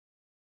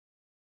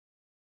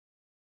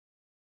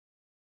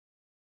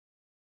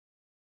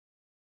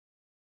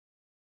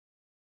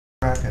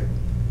crack at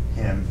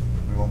him.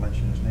 We won't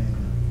mention his name.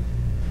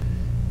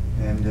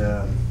 And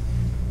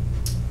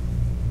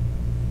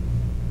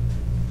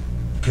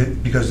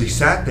because he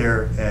sat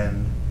there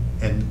and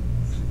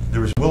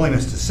there was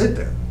willingness to sit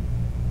there.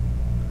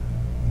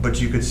 But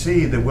you could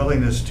see the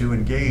willingness to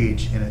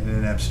engage in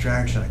an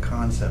abstraction, a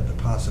concept, a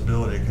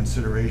possibility, a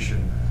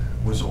consideration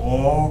was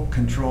all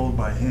controlled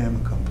by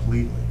him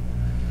completely.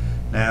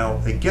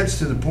 Now, it gets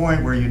to the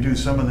point where you do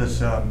some of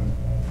this,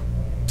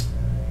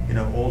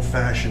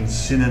 old-fashioned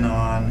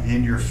synonym,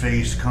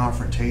 in-your-face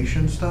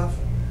confrontation stuff.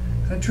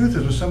 And the truth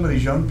is, with some of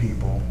these young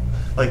people,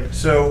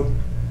 so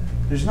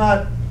there's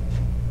not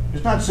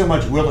so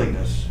much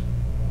willingness,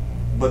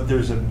 but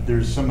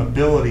there's some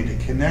ability to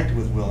connect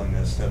with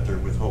willingness that they're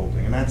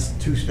withholding, and that's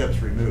 2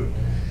 steps removed.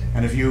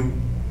 And if you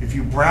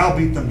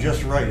browbeat them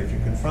just right, if you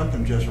confront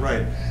them just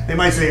right, they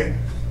might say,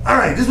 "All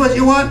right, this is what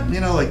you want,"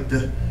 you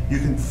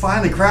can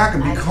finally crack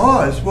them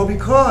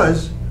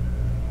because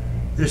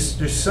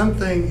there's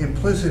something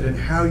implicit in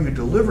how you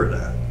deliver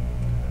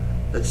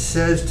that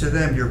says to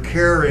them you're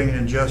caring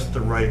in just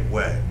the right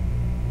way.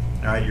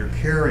 All right, you're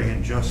caring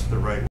in just the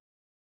right way.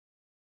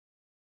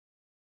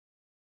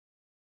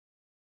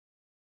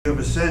 You have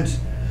a sense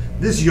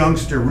this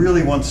youngster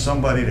really wants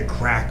somebody to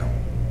crack him.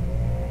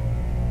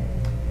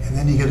 And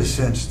then you get a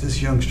sense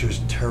this youngster's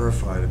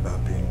terrified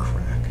about being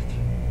cracked.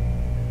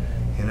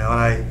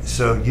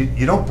 So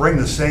you don't bring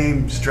the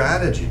same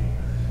strategy.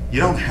 You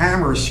don't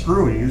hammer a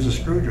screw, you use a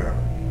screwdriver.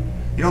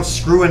 You don't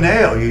screw a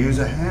nail, you use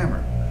a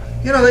hammer.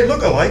 They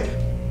look alike.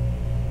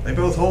 They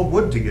both hold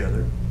wood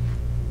together.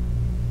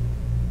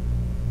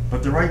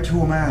 But the right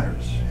tool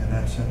matters in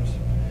that sense.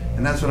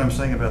 And that's what I'm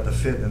saying about the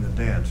fit and the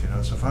dance,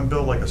 So if I'm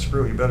built like a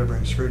screw, you better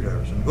bring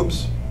screwdrivers. And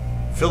oops,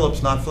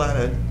 Phillips, not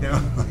flathead,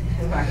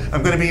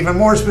 I'm going to be even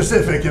more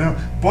specific,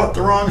 bought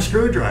the wrong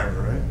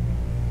screwdriver,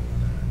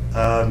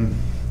 right?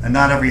 And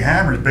not every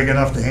hammer is big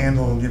enough to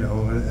handle,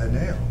 a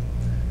nail.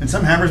 And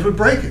some hammers would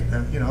break it,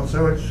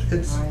 so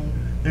it's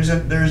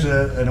there's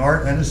an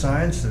art and a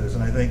science to this.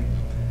 And I think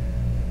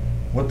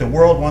what the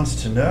world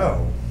wants to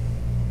know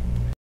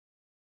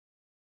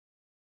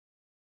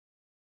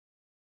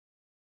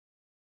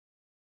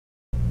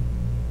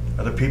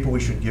are the people we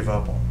should give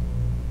up on.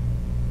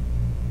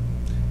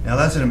 Now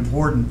that's an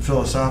important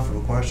philosophical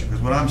question,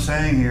 because what I'm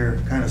saying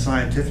here kind of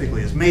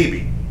scientifically is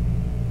maybe.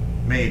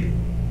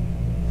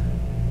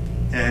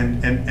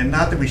 And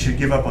not that we should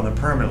give up on them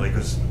permanently,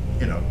 because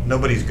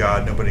nobody's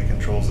God, nobody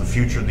controls the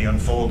future, the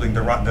unfolding,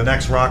 the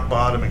next rock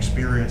bottom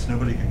experience,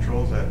 nobody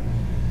controls that.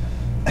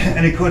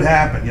 And it could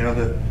happen,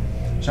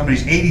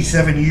 somebody's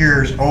 87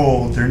 years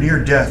old, they're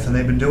near death, and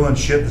they've been doing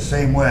shit the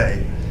same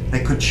way.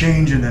 They could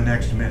change in the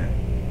next minute.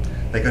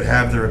 They could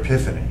have their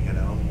epiphany,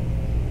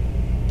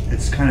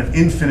 It's kind of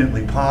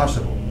infinitely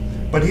possible.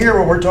 But here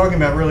what we're talking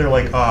about really are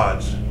like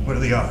odds. What are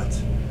the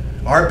odds?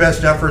 Our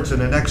best efforts in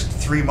the next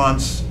 3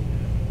 months,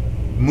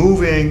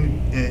 moving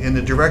in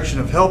the direction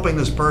of helping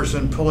this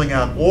person, pulling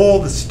out all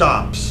the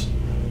stops.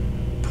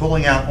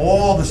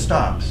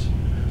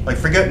 Like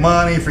forget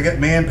money, forget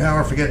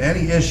manpower, forget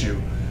any issue.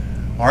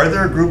 Are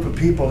there a group of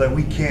people that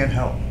we can't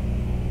help?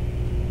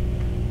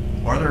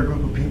 Are there a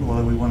group of people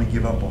that we want to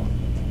give up on?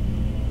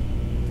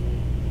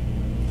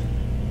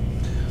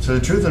 So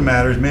the truth of the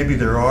matter is maybe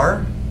there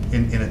are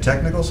in a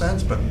technical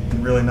sense, but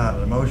really not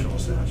in an emotional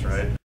sense,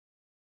 right?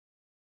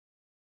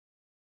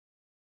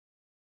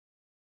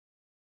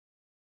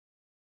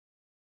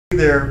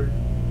 They're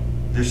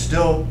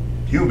still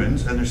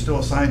humans, and there's still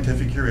a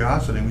scientific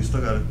curiosity, and we still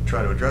got to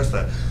try to address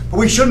that. But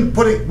we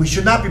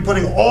should not be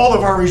putting all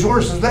of our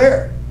resources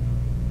there.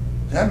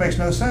 That makes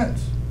no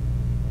sense.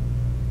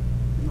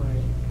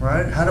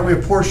 Right? How do we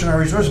apportion our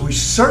resources? We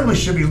certainly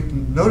should be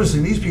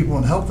noticing these people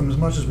and help them as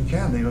much as we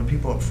can.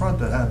 People up front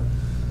that have,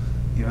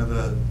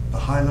 the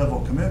high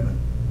level commitment.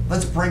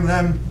 Let's bring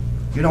them,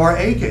 our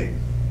A game,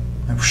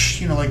 and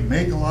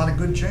make a lot of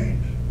good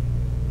change.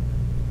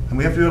 And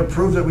we have to be able to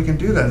prove that we can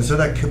do that. And so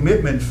that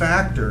commitment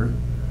factor,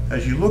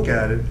 as you look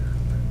at it,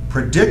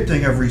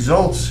 predicting of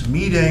results,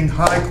 meeting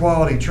high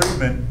quality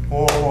treatment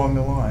all along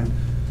the line.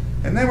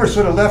 And then we're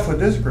sort of left with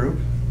this group,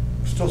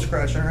 still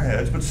scratching our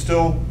heads, but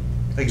still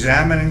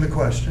examining the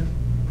question,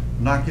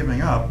 not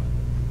giving up,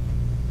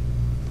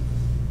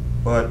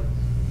 but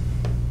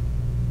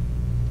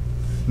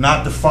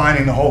not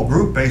defining the whole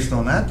group based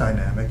on that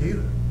dynamic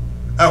either.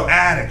 Oh,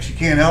 addicts, you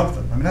can't help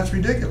them. That's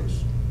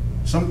ridiculous.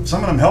 Some of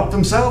them help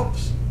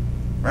themselves,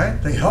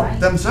 right? They help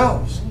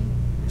themselves.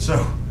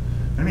 So,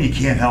 you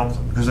can't help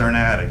them because they're an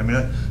addict.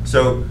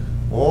 So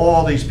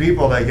all these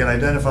people that get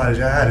identified as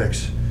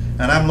addicts,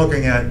 and I'm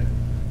looking at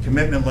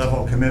commitment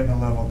level.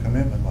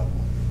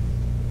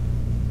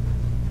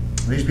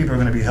 These people are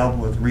going to be helped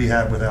with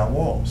rehab without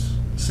walls,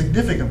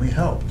 significantly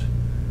helped,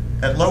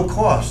 at low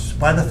costs,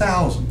 by the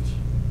thousands.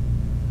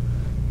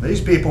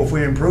 These people, if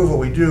we improve what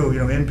we do,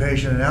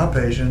 inpatient and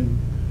outpatient,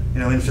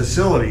 in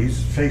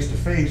facilities,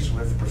 face-to-face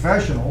with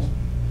professionals,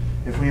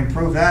 if we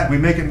improve that, we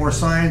make it more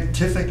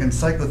scientific and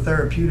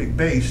psychotherapeutic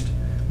based,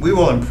 we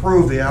will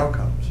improve the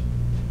outcomes.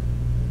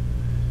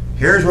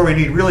 Here's where we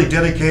need really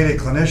dedicated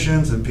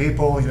clinicians and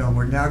people.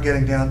 We're now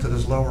getting down to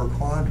this lower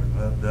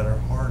quadrant that are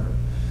harder.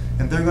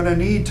 And they're going to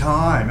need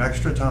time,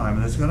 extra time,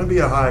 and it's going to be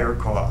a higher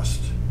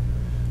cost,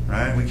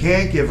 right? We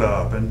can't give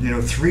up. And,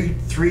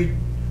 three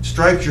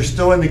strikes, you're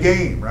still in the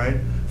game, right?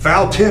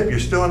 Foul tip, you're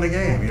still in the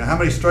game. How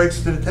many strikes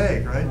did it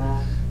take, right?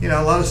 Wow.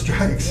 A lot of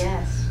strikes.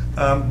 Yes.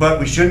 But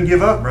we shouldn't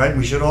give up, right?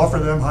 We should offer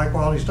them high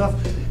quality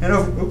stuff. And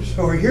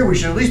over here, we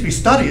should at least be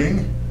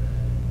studying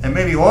and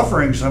maybe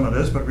offering some of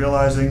this, but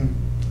realizing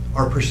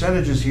our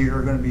percentages here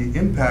are going to be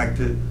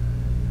impacted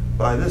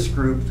by this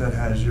group that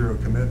has zero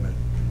commitment.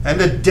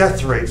 And the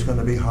death rate's going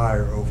to be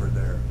higher over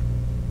there.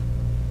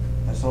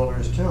 That's all there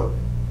is to it.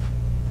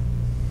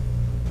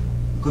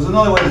 Because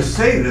another way to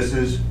say this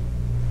is,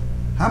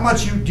 how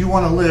much do you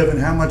want to live and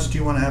how much do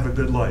you want to have a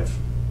good life?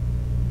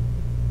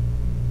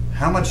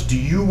 How much do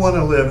you want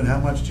to live and how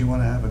much do you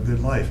want to have a good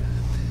life?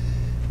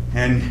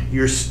 And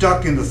you're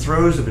stuck in the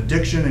throes of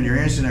addiction and you're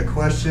answering a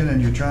question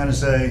and you're trying to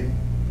say,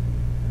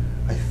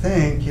 I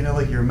think,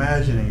 like you're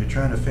imagining, you're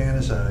trying to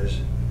fantasize.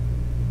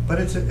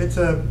 But it's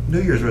a New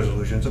Year's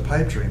resolution. It's a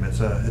pipe dream. It's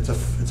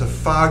a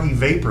foggy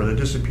vapor that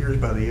disappears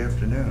by the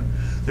afternoon.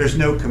 There's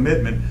no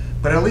commitment,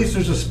 but at least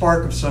there's a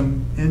spark of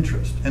some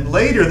interest. And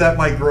later that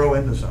might grow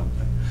into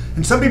something.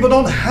 And some people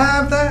don't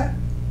have that.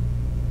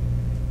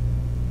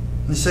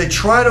 They say,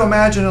 try to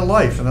imagine a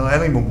life, and I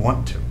don't even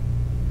want to.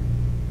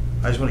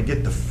 I just want to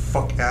get the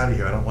fuck out of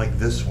here. I don't like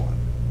this one.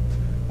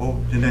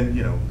 Well, and then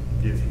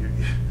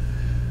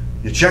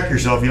you check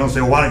yourself. You don't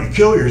say, well, why don't you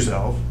kill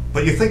yourself?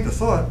 But you think the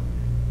thought.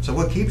 So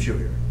what keeps you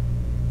here?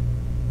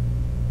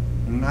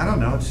 And I don't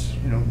know. It's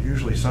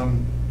usually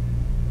some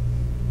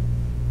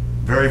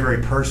very,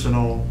 very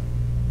personal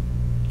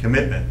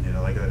commitment.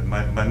 Like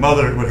my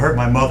mother, it would hurt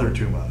my mother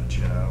too much.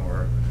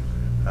 Or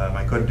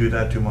I couldn't do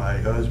that to my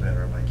husband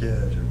or my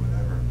kids or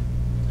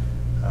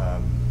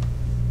whatever.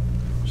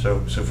 So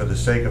for the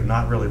sake of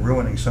not really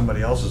ruining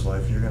somebody else's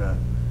life, you're gonna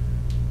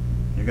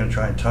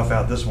try and tough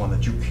out this one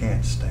that you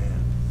can't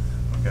stand.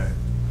 Okay.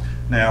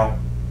 Now,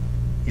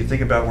 you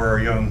think about where our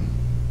young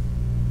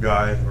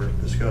guy that we're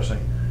discussing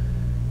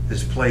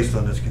is placed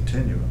on this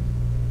continuum.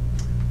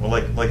 Well,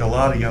 like a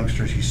lot of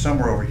youngsters, he's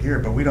somewhere over here,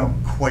 but we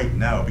don't quite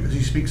know because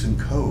he speaks in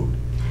code,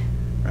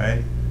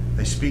 right?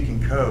 They speak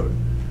in code.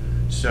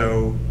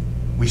 So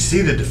we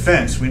see the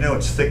defense, we know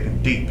it's thick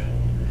and deep.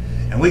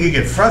 And we could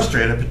get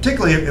frustrated,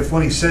 particularly if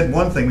when he said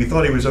one thing, we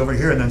thought he was over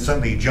here and then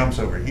suddenly he jumps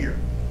over here.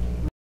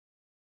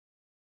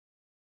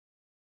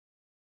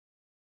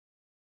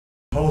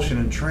 Compulsion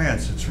and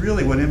trance, it's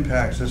really what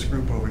impacts this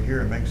group over here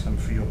and makes them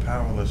feel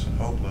powerless and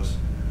hopeless.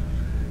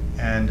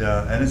 And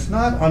it's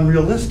not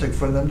unrealistic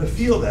for them to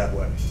feel that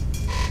way.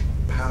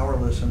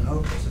 Powerless and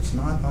hopeless, it's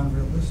not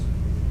unrealistic.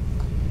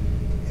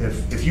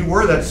 If you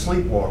were that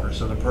sleepwalker,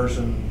 so the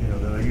person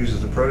that I use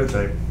as a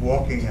prototype,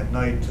 walking at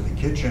night to the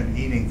kitchen,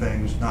 eating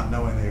things, not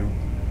knowing they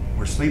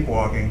were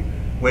sleepwalking,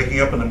 waking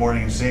up in the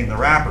morning and seeing the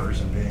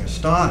wrappers and being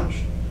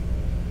astonished.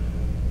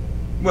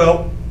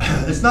 Well,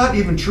 it's not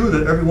even true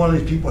that every one of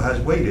these people has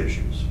weight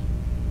issues.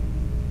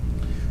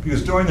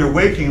 Because during their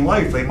waking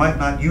life, they might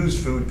not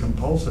use food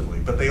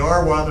compulsively, but they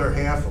are while they're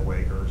half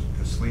awake or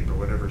asleep or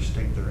whatever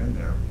state they're in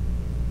there.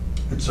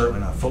 It's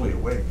certainly not fully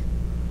awake.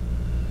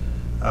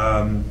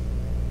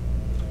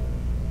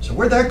 So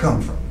where'd that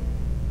come from?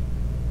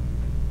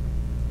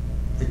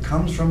 It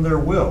comes from their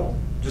will,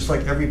 just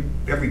like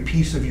every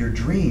piece of your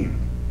dream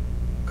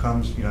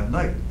comes, at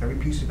night. Every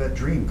piece of that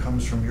dream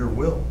comes from your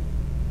will.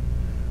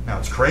 Now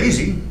it's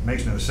crazy,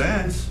 makes no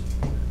sense,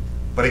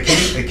 but it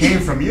came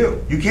from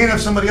you. You can't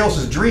have somebody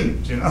else's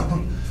dreams, I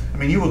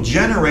mean, you will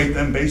generate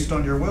them based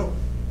on your will.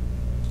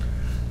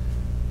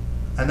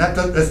 And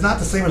that's not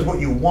the same as what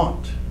you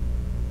want,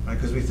 right?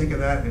 Because we think of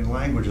that in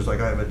language as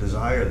like I have a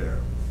desire there.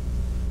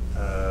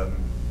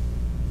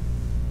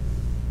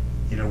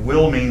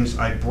 Will means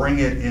I bring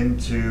it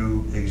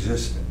into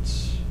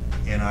existence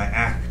and I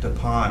act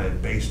upon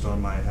it based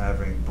on my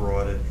having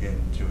brought it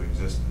into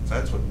existence.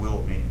 That's what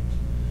will means.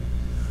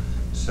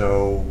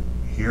 So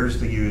here's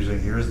the using,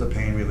 here's the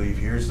pain relief,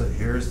 here's the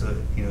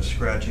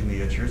scratching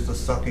the itch, here's the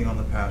sucking on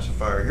the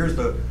pacifier, here's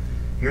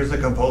the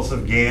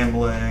compulsive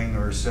gambling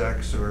or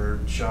sex or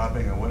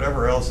shopping or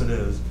whatever else it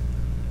is.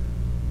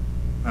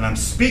 And I'm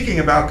speaking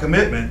about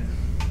commitment,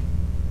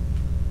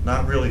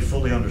 not really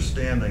fully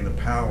understanding the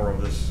power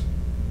of this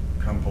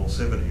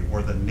compulsivity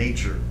or the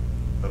nature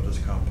of this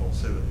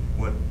compulsivity,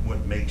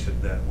 what makes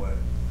it that way.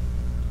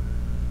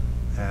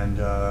 And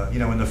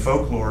in the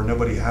folklore,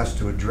 nobody has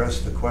to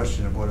address the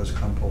question of what is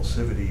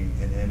compulsivity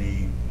in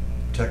any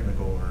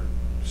technical or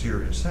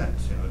serious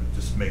sense. It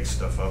just makes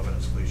stuff up and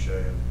it's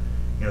cliche.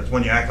 And, it's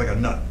when you act like a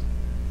nut.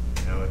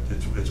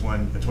 It's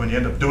when you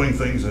end up doing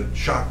things that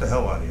shock the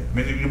hell out of you. I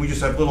mean, we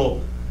just have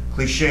little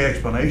cliche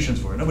explanations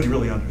for it. Nobody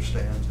really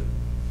understands it.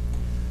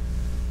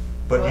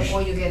 But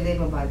or you get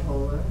labeled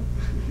bipolar.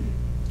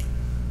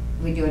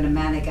 When you're in a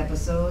manic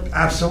episode?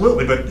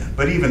 Absolutely,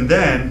 but even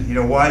then, you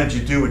know, why did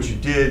you do what you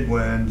did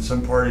when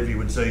some part of you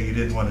would say you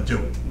didn't want to do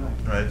it?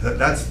 Right?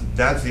 That's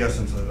the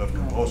essence of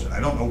compulsion. I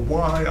don't know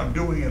why I'm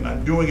doing it.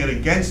 I'm doing it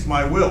against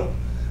my will.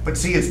 But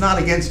see, it's not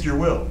against your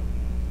will.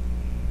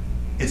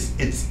 It's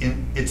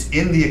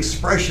in the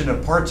expression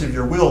of parts of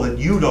your will that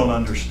you don't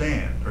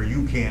understand or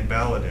you can't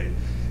validate,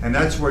 and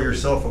that's where your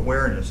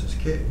self-awareness is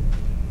key.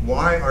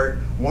 Why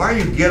are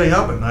you getting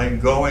up at night and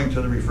going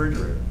to the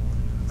refrigerator?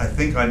 I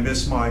think I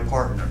miss my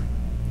partner.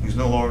 He's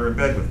no longer in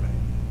bed with me.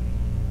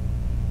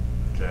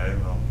 Okay,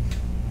 well,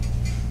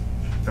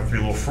 have to be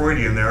a little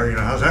Freudian there. You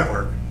know, how's that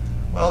work?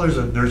 Well,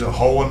 there's a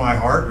hole in my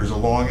heart. There's a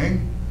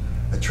longing.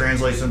 It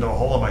translates into a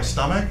hole in my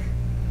stomach.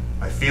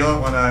 I feel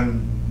it when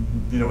I'm,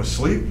 you know,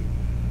 asleep.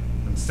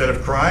 Instead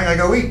of crying, I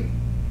go eat.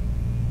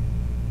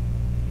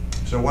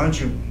 So why don't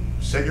you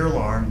set your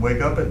alarm,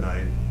 wake up at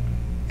night,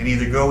 and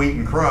either go eat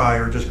and cry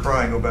or just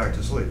cry and go back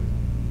to sleep.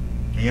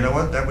 And you know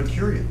what? That would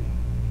cure you.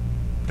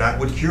 That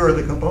would cure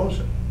the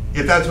compulsion,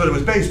 if that's what it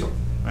was based on,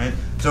 right?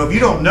 So if you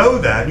don't know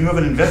that, you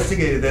haven't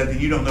investigated that, then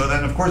you don't know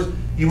that. And of course,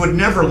 you would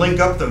never link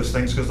up those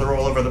things because they're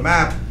all over the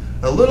map.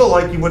 A little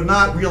like you would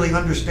not really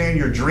understand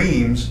your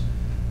dreams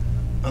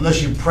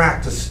unless you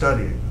practice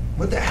studying.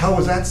 What the hell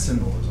was that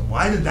symbolism?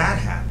 Why did that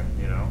happen,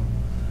 you know?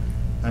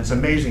 And it's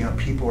amazing how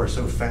people are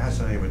so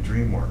fascinated with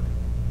dream work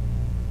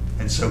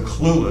and so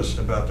clueless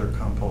about their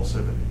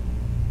compulsivity,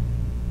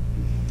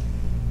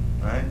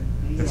 right?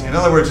 It's, in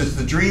other words, it's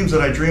the dreams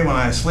that I dream when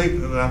I'm asleep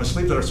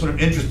that are sort of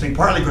interesting,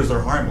 partly because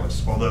they're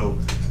harmless, although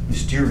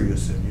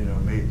mysterious and, you know,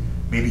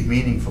 maybe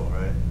meaningful,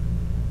 right?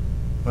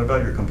 What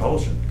about your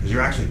compulsion? Because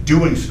you're actually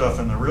doing stuff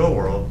in the real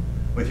world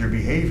with your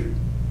behavior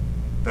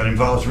that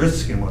involves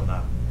risk and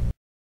whatnot.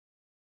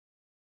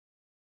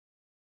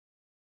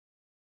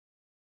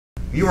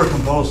 You were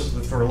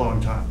compulsive for a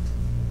long time.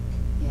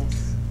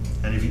 Yes.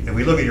 And if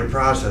we look at your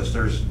process,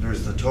 there's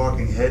the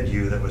talking head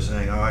you that was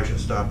saying, oh, I should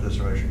stop this,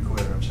 or I should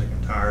quit, or I'm sick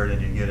and tired,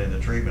 and you get into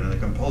treatment. And the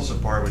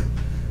compulsive part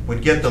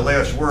would get the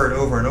last word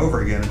over and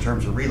over again in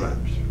terms of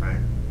relapse,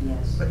 right?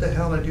 Yes. What the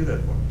hell did I do that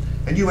for?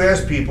 And you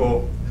ask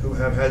people who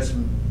have had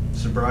some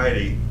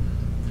sobriety,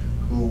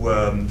 who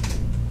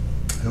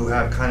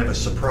have kind of a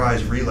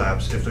surprise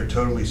relapse, if they're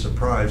totally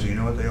surprised, you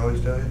know what they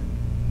always tell you?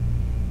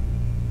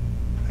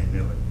 I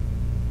knew it.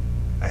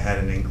 I had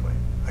an inkling.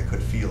 I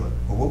could feel it.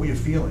 Well, what were you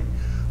feeling?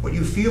 What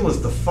you feel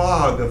is the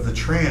fog of the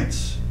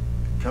trance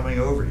coming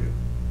over you.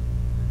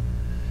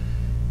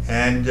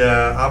 And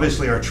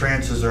obviously our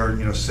trances are,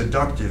 you know,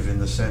 seductive in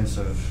the sense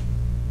of,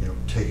 you know,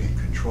 taking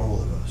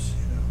control of us,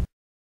 you know.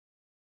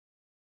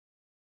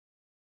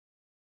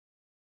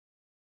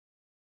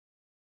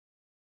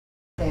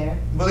 There.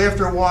 But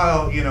after a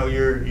while, you know,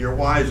 you're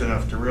wise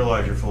enough to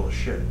realize you're full of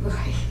shit.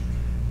 Right.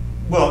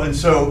 Well, and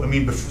so, I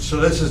mean,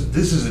 so this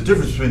is the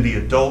difference between the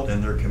adult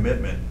and their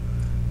commitment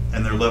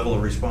and their level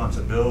of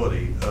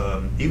responsibility.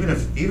 Even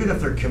if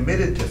they're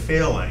committed to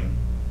failing,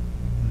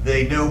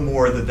 they know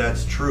more that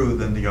that's true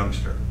than the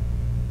youngster,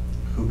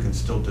 who can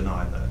still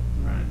deny that,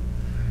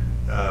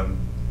 right?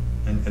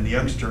 And the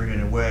youngster,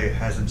 in a way,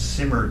 hasn't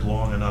simmered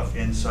long enough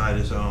inside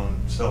his own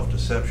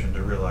self-deception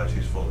to realize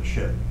he's full of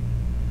shit.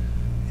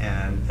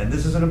 And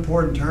this is an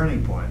important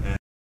turning point.